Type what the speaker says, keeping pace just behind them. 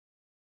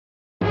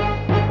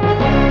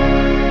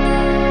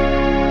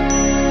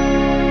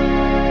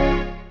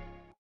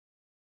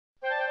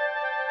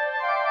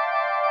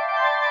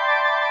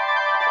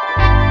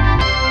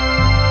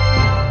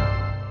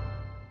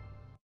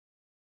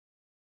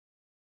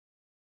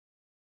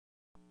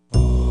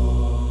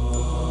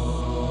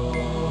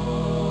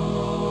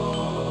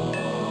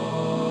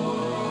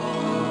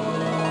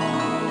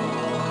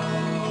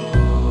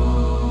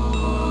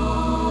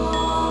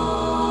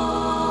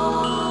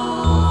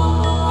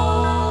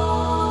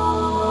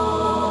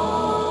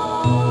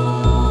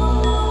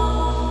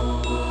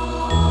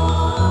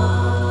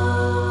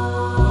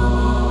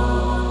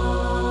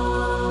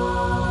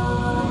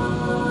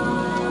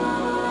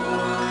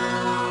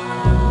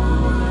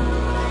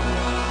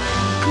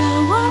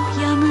up,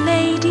 young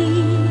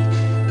lady,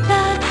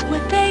 that's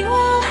what they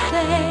all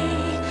say.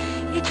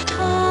 It's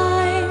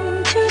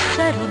time to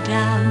settle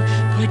down,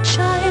 put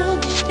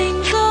childish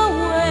things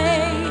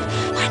away.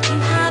 Aren't you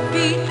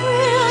happy,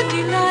 thrilled,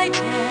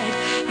 delighted?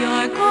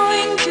 You're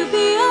going to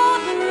be a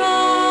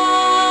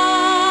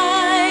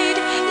bride.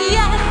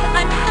 Yes,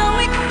 I'm so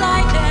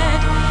excited.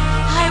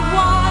 I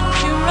want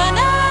to run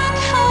and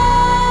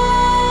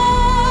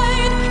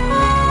hide. I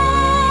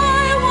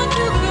want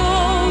to go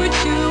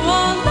to a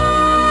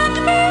land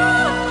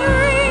beyond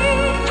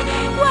dreams,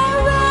 where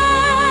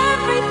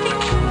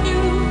everything's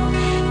new,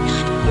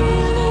 not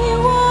really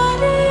what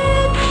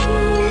it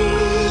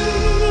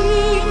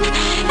seems.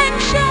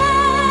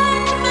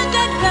 Enchantment,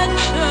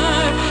 adventure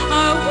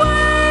are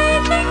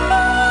waiting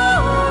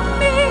for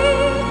me.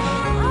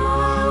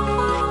 I'll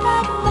find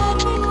that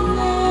magic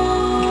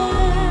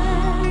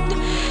land,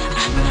 a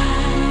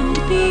land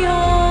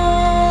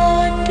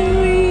beyond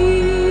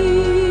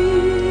dreams.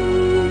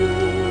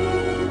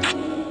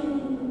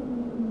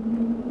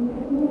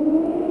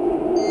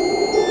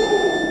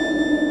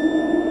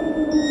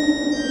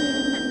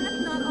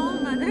 That's not all,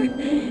 Mother.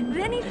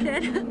 Then he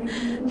said,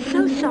 "So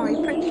sorry,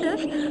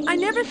 Princess. I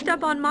never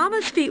step on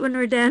Mama's feet when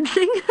we're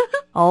dancing."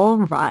 All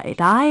right,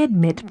 I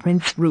admit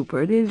Prince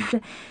Rupert is,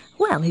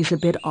 well, he's a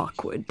bit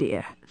awkward,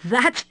 dear.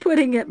 That's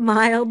putting it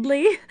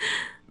mildly.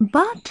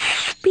 But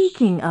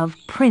speaking of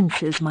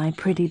princes, my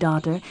pretty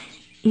daughter,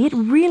 it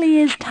really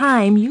is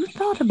time you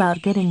thought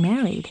about getting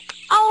married.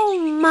 Oh,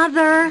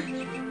 Mother.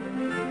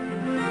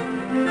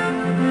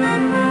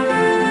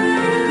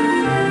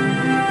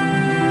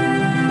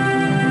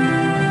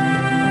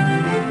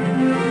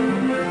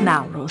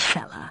 Now,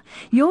 Rosella,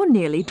 you're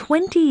nearly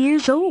 20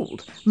 years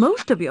old.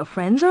 Most of your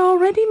friends are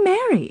already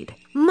married.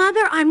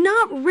 Mother, I'm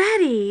not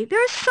ready.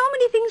 There are so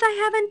many things I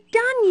haven't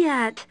done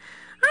yet.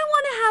 I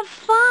want to have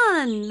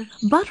fun.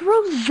 But,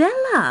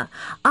 Rosella,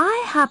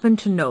 I happen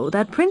to know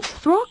that Prince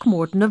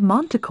Throckmorton of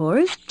Montecore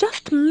is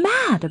just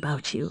mad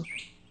about you.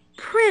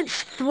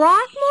 Prince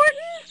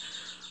Throckmorton?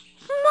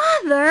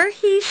 Mother,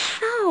 he's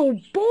so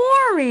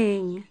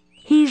boring.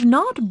 He's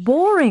not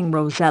boring,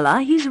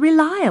 Rosella. He's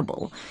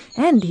reliable.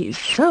 And he's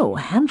so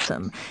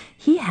handsome.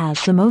 He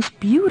has the most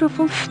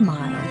beautiful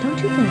smile,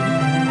 don't you think?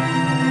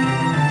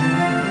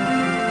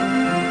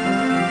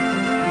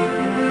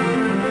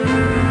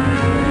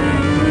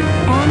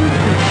 And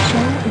he's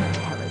so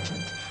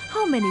intelligent.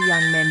 How many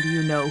young men do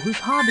you know whose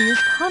hobby is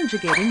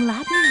conjugating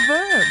Latin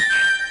verbs?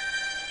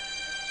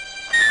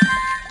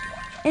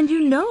 And you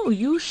know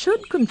you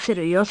should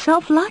consider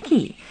yourself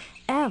lucky.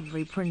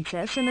 Every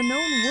princess in the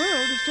known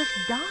world is just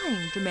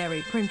dying to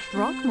marry Prince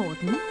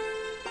Throckmorton.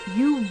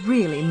 You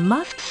really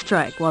must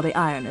strike while the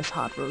iron is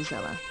hot,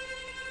 Rosella.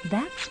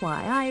 That's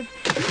why I've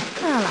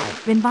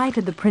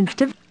invited the prince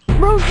to...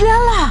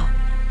 Rosella!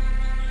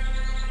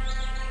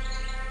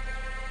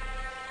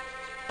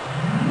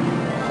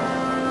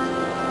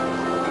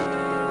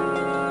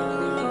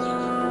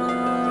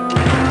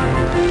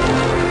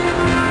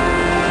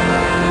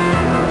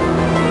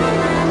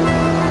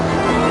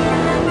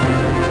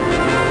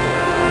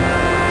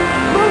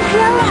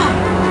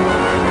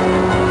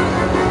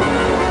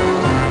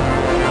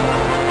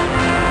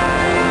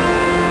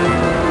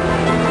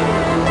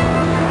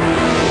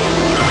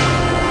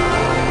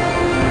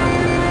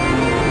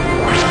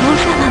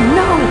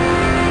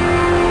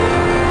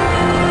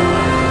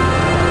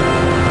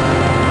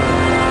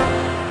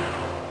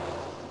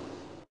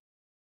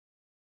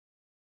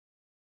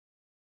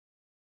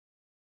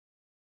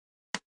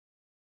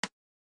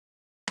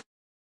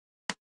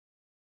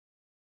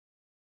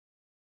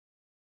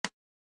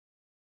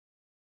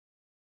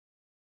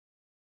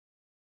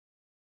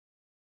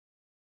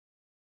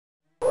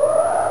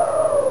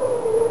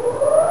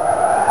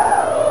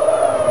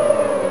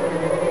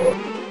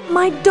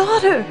 My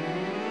daughter!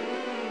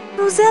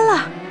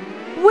 Rosella!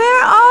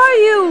 Where are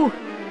you?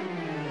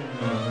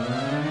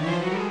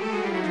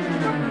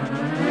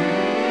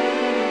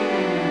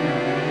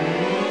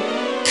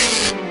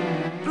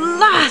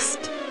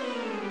 Blast!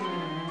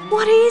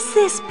 What is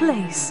this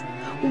place?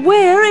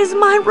 Where is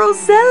my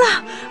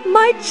Rosella,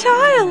 my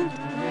child?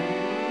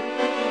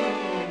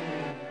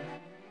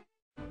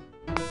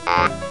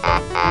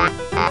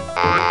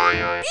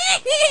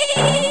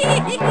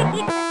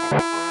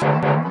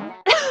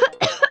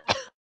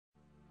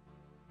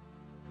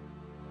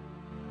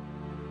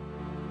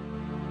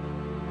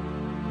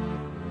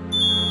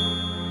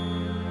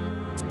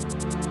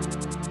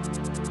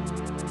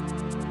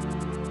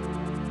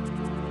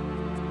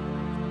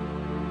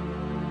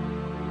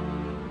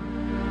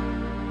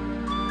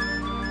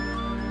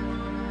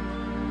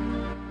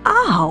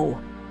 Ow!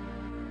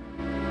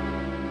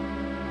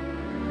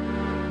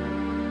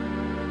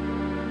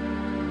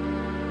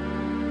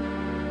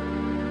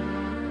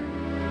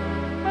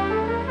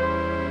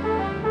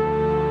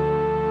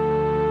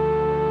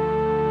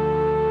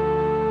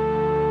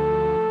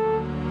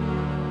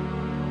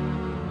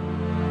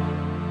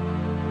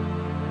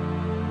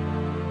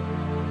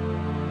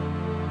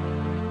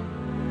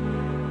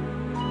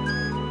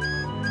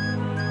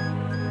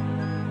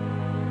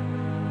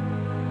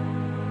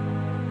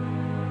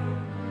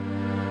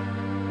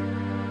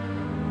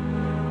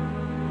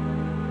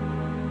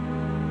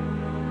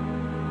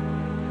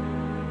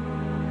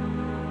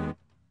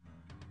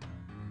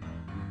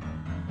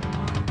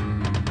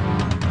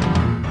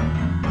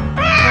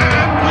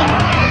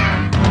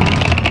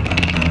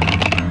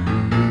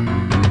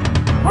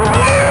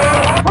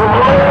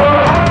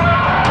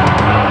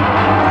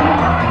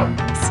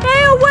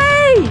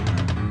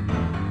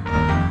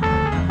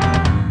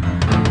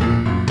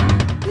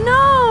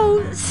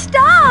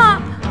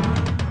 Stop!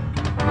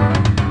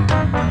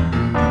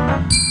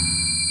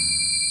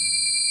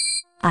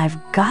 I've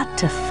got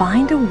to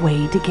find a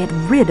way to get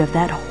rid of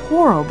that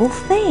horrible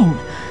thing,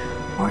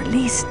 or at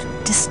least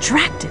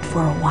distract it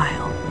for a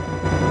while.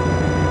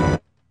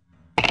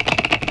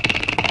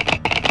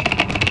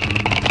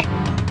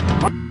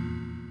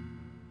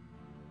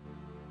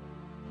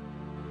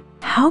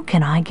 How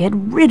can I get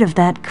rid of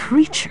that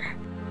creature?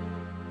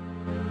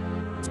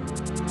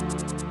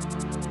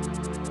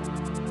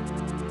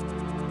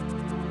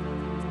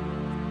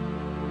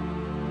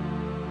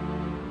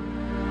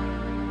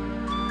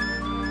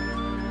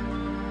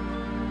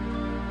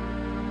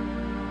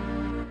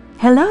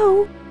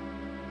 Hello?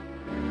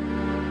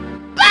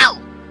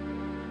 Boo!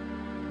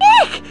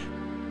 Eek!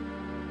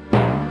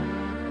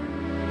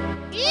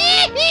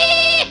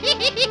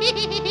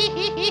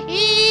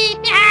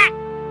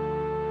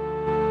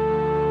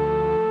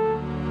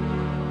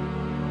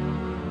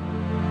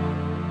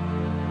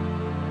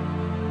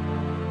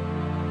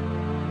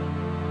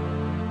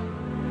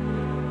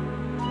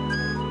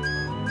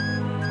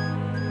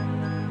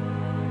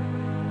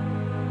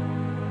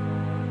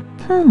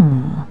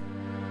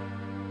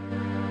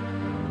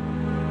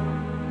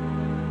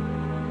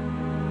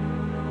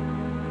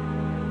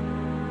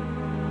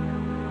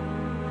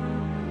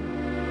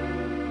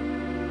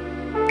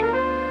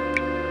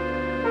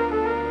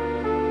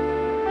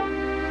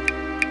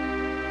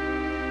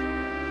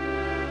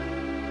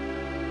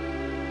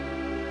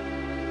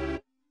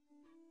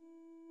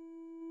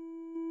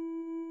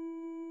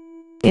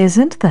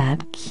 Isn't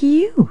that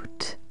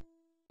cute?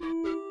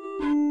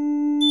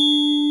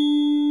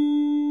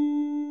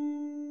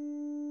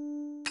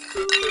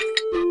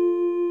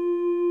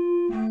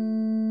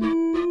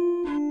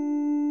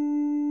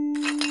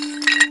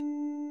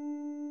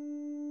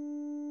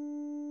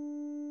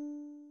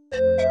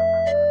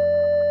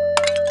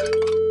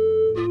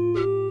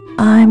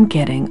 I'm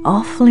getting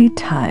awfully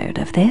tired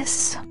of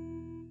this.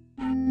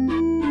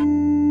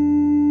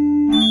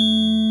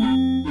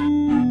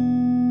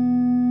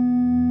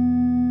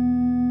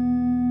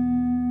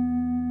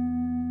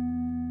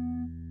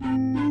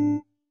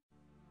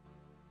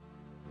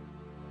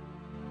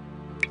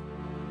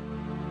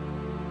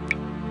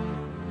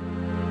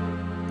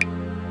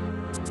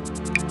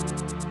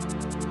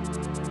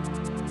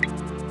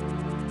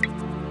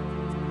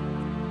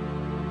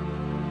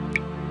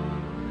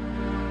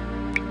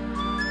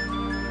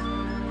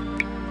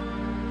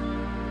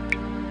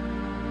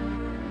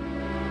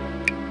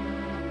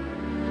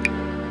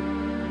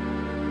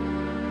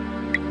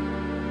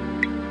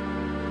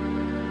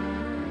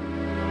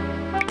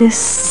 This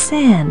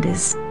sand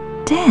is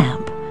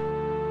damp.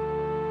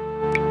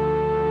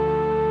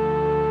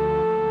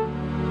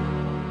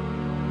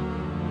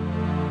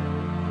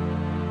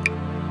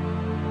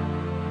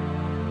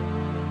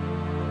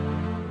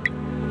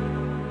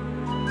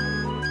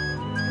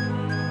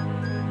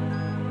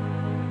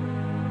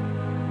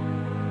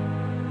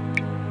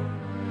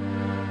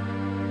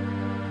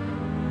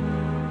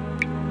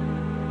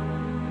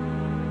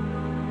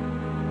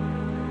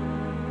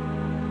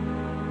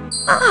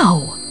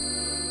 Ow!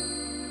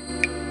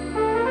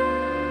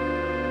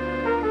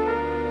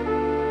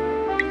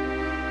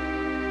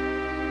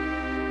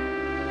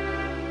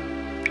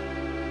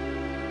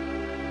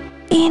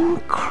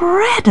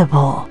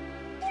 Incredible!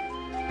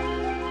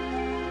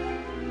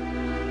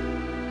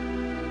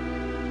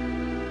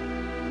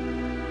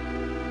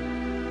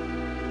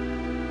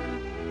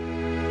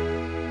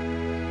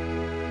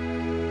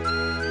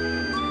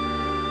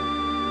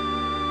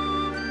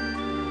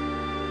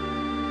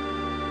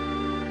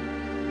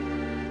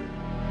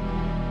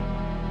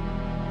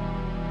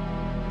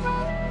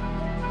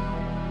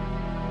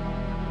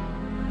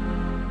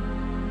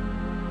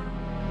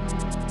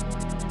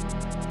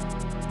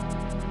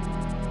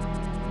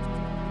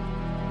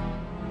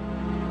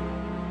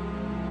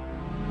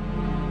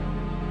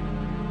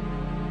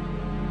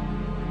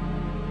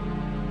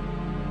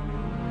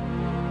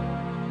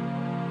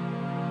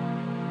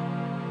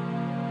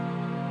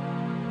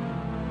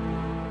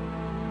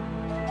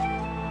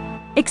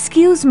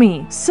 Excuse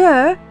me,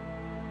 sir.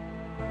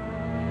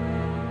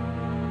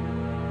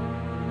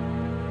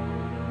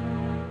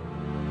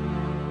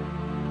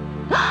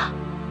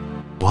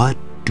 What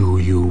do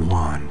you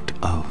want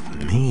of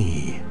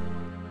me?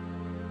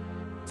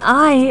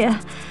 I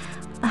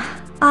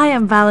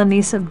am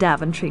Valenice of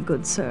Daventry,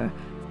 good sir.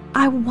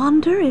 I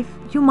wonder if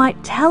you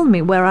might tell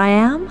me where I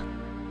am?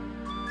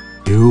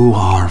 You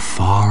are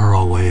far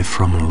away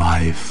from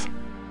life,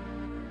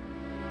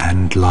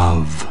 and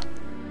love,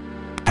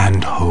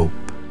 and hope.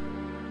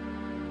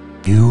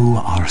 You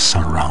are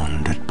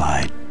surrounded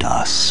by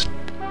dust,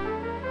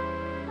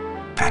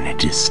 and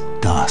it is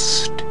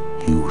dust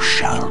you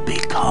shall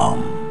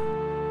become.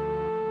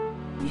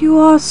 You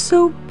are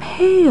so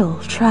pale,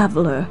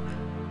 traveler.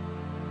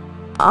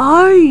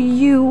 Are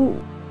you...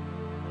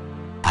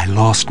 I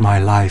lost my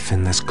life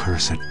in this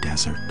cursed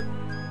desert.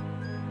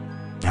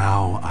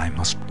 Now I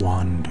must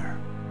wander,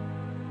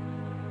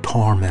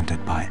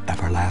 tormented by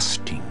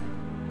everlasting,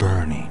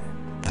 burning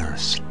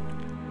thirst.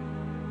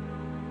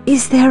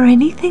 Is there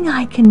anything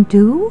I can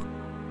do?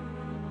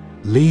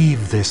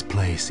 Leave this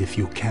place if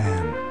you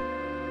can.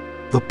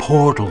 The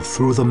portal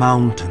through the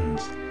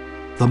mountains,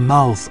 the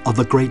mouth of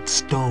the great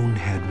stone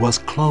head, was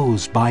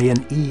closed by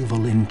an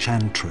evil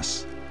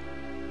enchantress.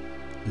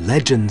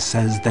 Legend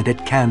says that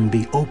it can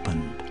be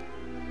opened,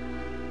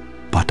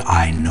 but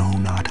I know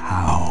not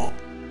how.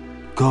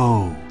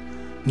 Go,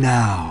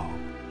 now.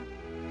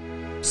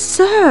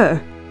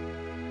 Sir!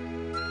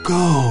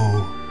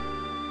 Go.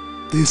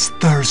 This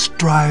thirst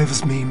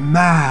drives me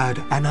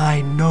mad, and I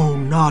know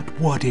not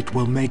what it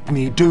will make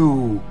me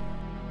do.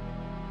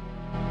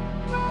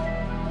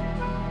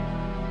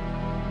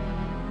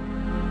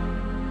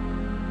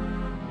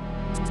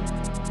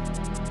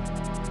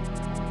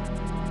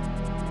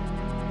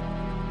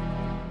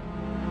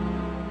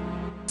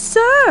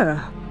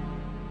 Sir!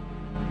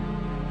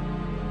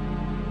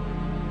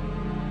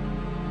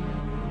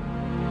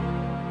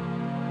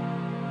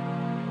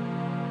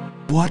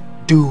 What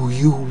do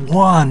you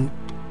want?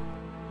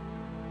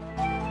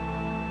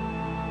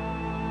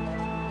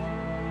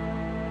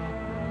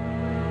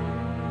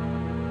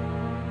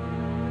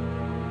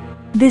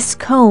 This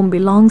comb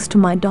belongs to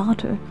my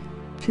daughter.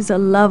 She's a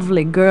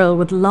lovely girl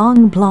with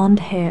long blonde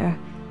hair.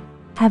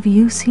 Have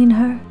you seen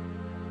her?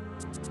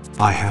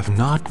 I have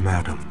not,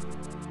 madam.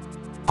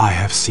 I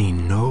have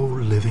seen no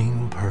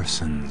living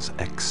persons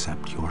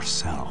except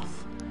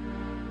yourself.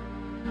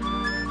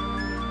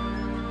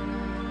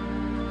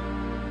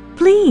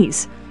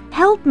 Please,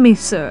 help me,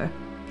 sir.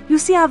 You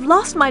see, I've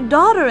lost my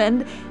daughter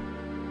and...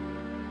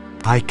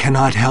 I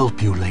cannot help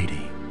you,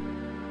 lady.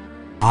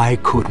 I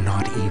could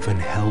not even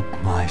help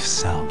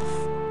myself.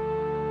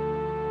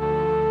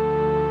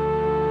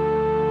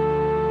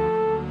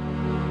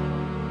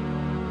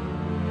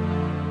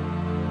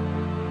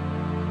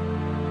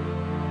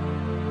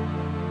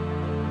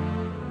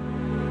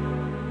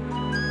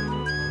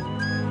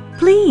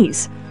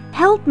 Please,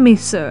 help me,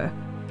 sir.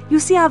 You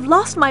see, I've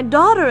lost my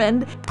daughter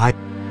and...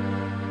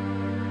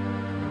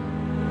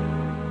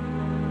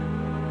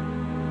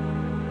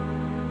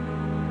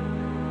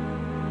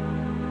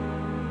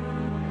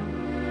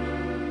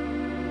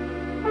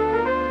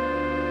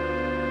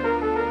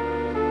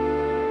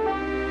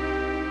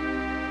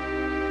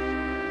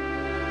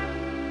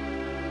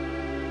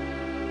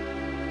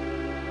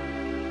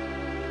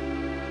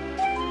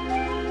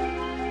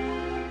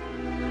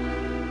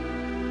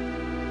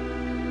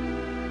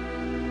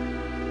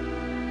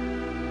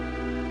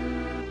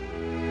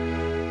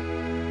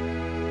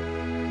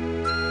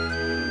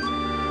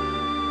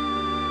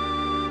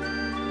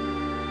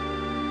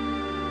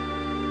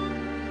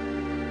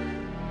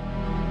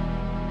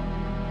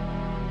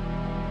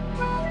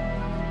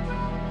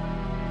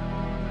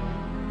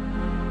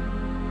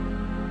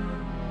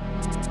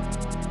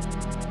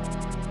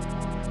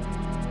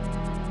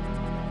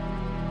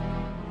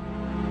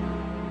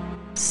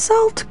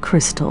 Salt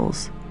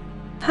crystals.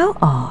 How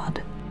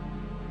odd.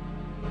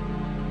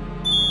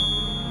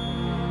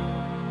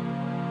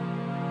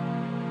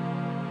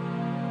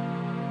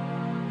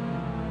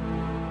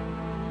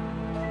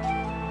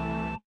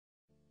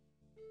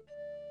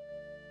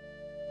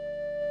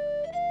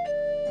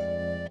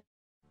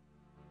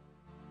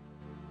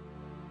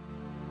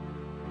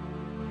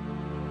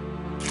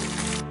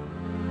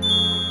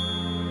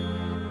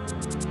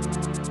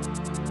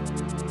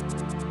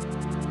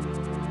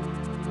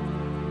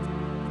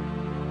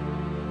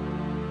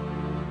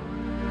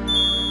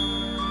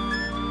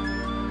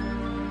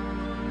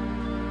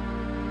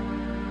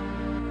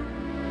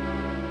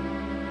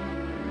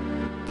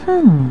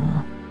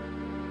 Hmm.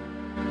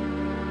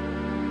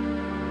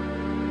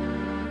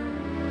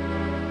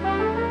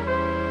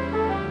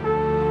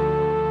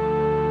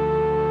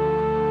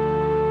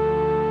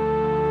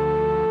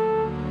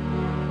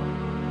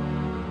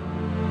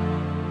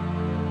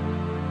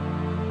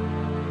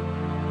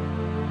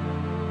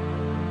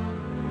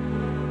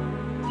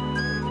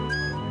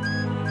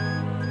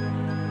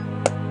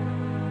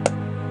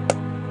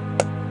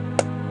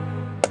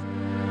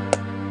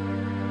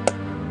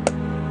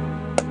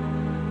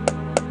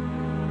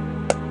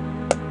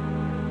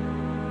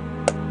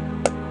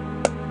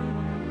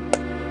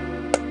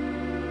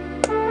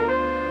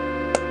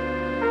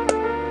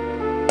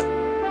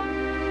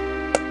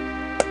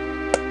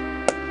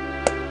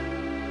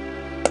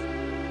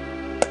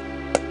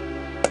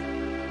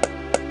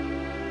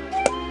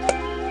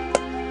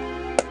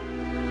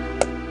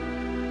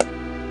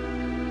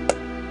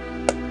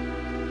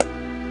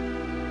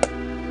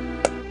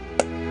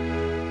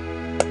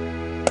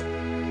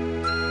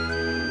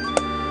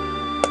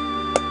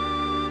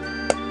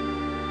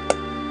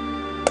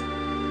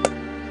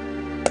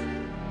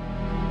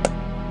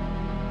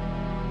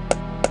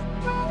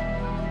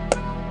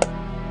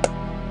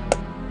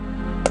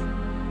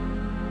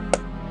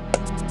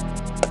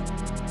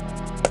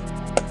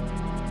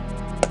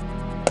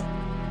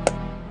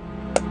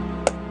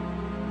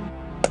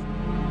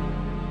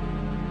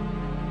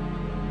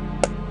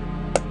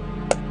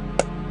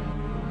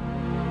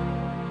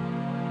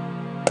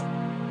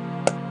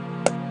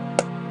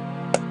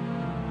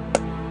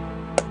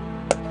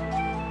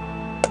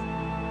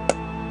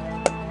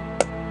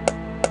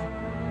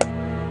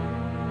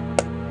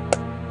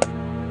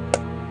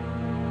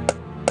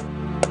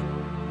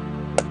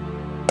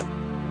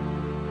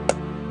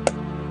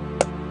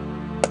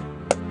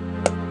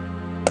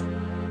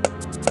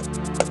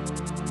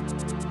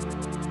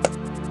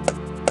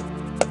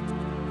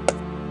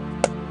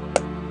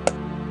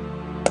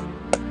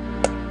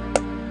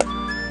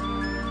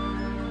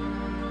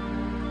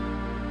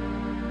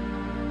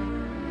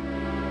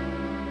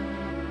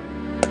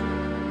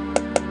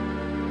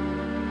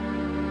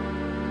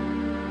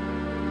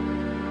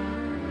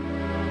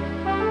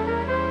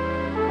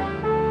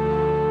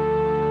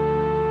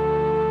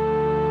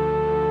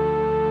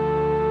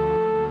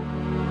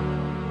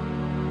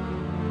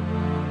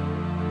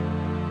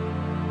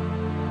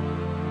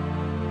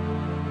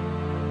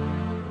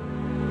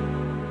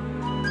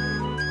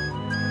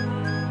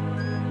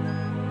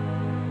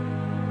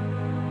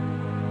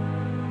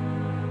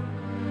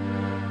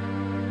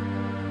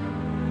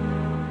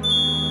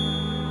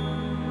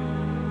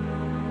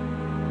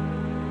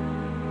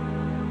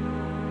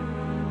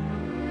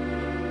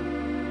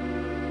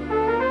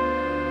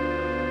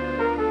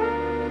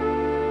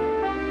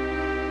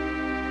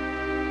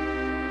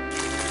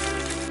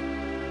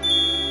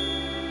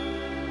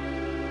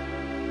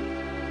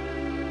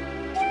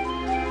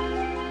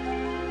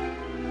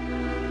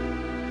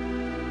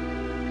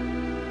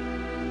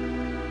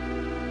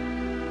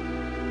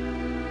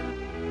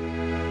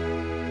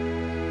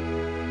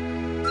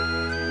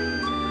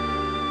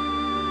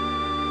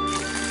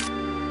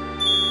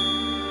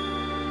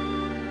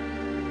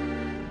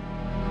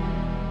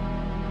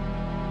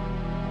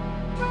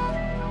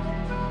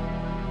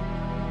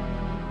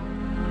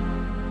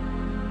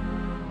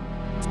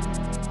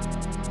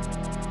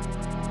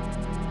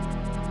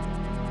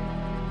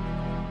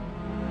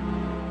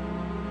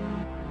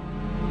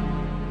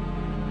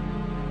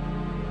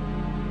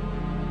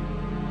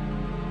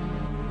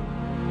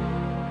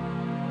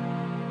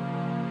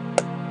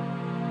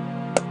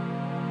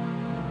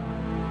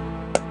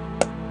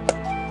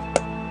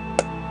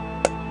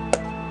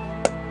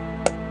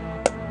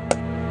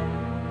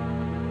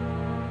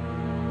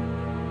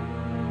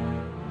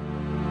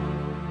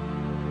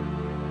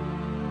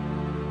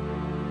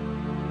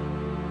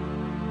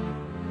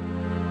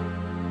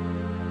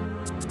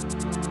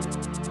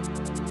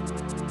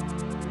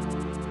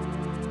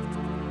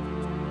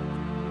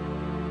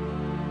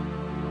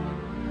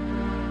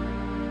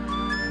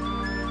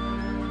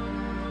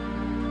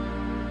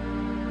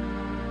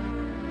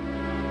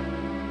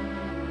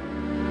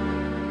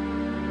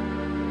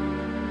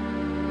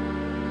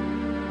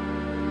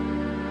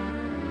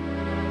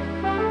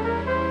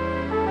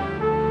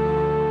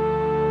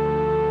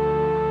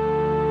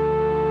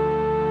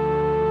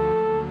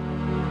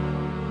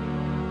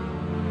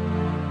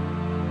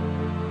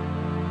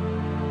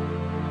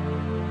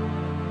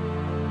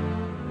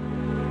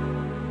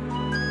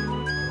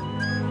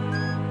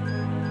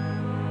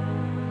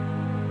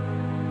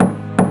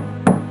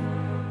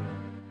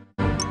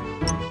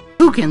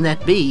 Who can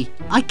that be?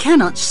 I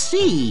cannot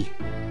see.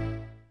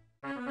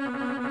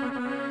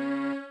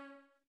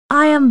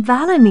 I am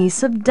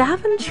Valenice of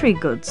Daventry,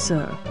 good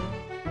sir.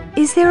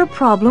 Is there a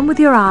problem with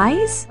your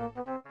eyes?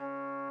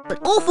 But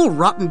awful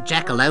rotten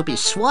jackalope has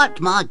swiped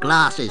my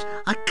glasses.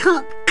 I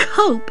can't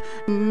cope.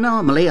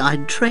 Normally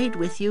I'd trade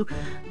with you,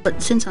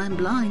 but since I'm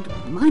blind,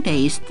 my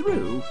day's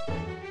through.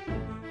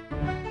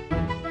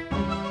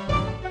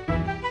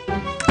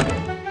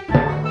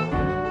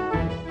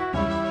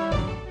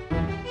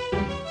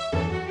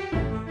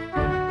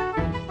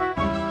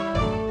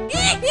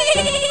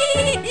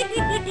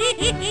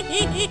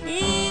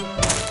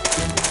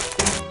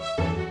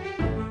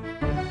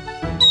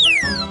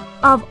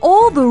 Of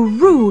all the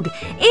rude,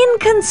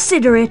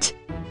 inconsiderate...